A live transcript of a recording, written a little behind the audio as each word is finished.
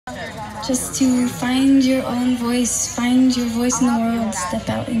just to find your own voice, find your voice in the world, step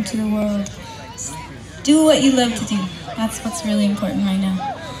out into the world. Do what you love to do. That's what's really important right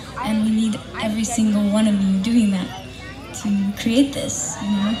now. And we need every single one of you doing that to create this, you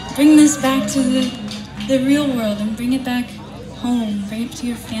know? Bring this back to the real world and bring it back home, bring it to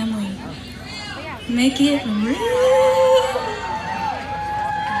your family. Make it real.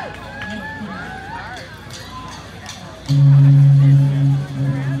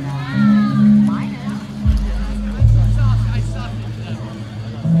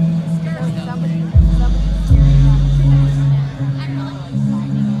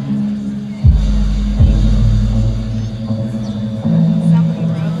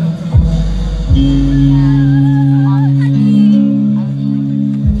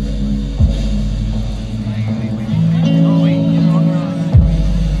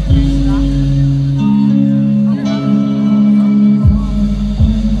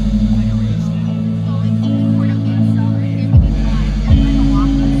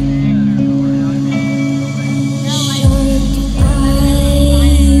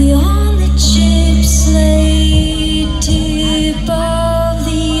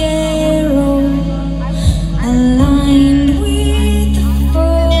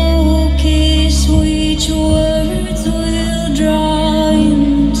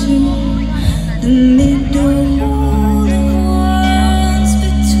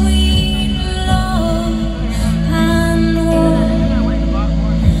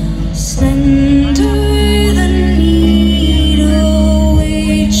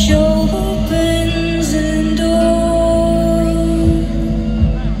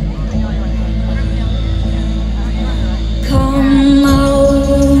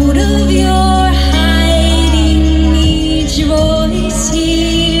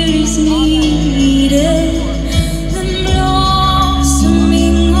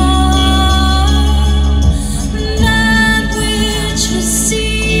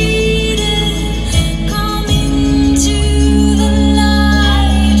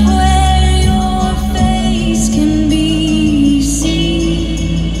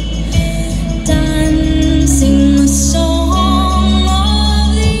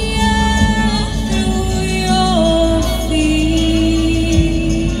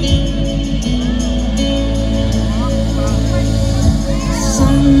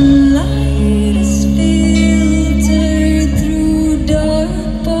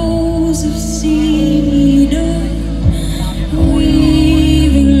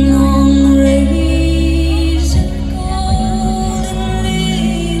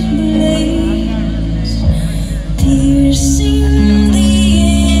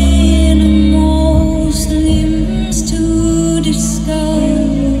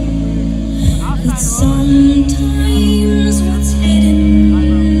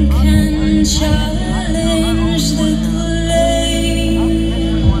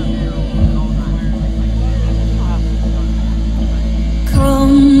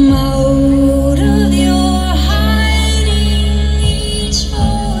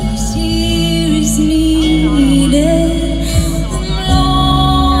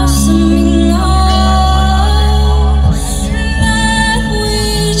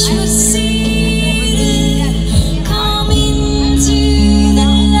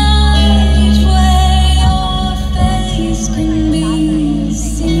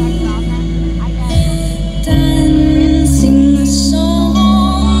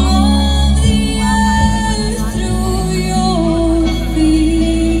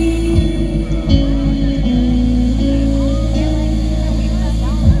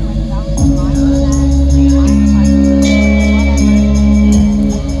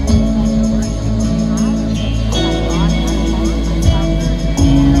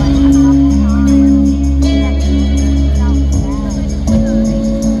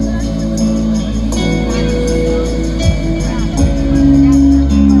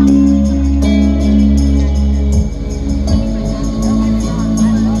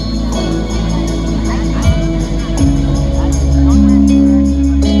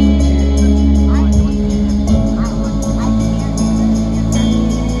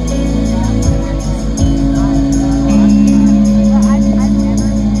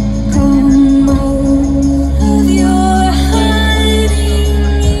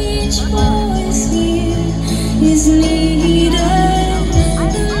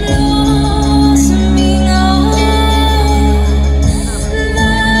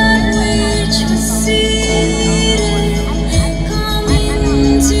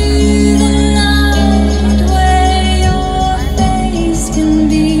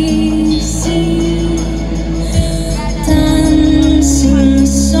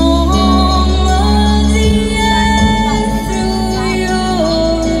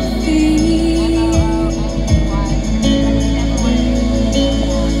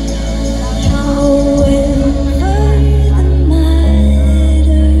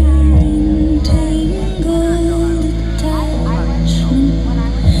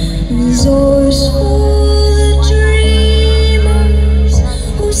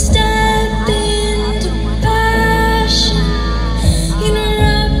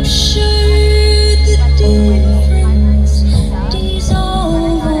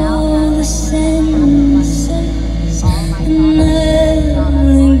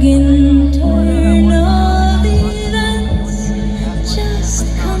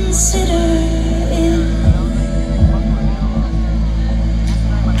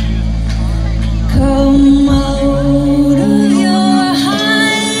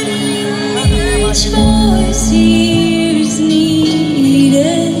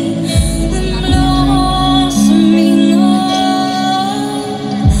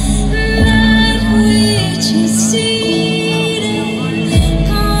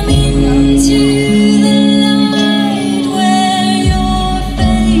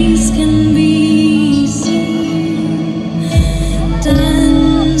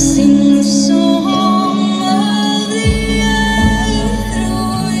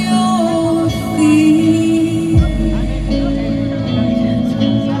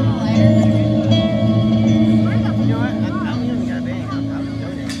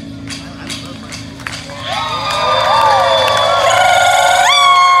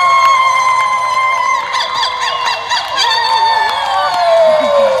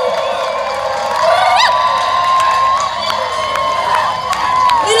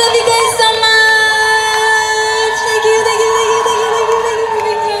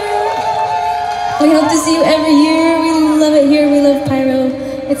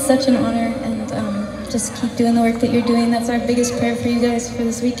 it's such an honor, and just keep doing the work that you're doing. That's our biggest prayer for you guys for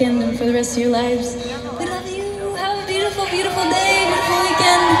this weekend and for the rest of your lives. We love you. Have a beautiful, beautiful day, beautiful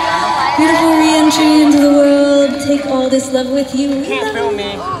weekend, beautiful re-entry into the world. Take all this love with you. You can't film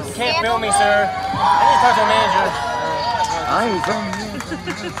me. You can't film me, sir. I need to talk to a manager. I ain't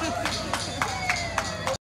filming you.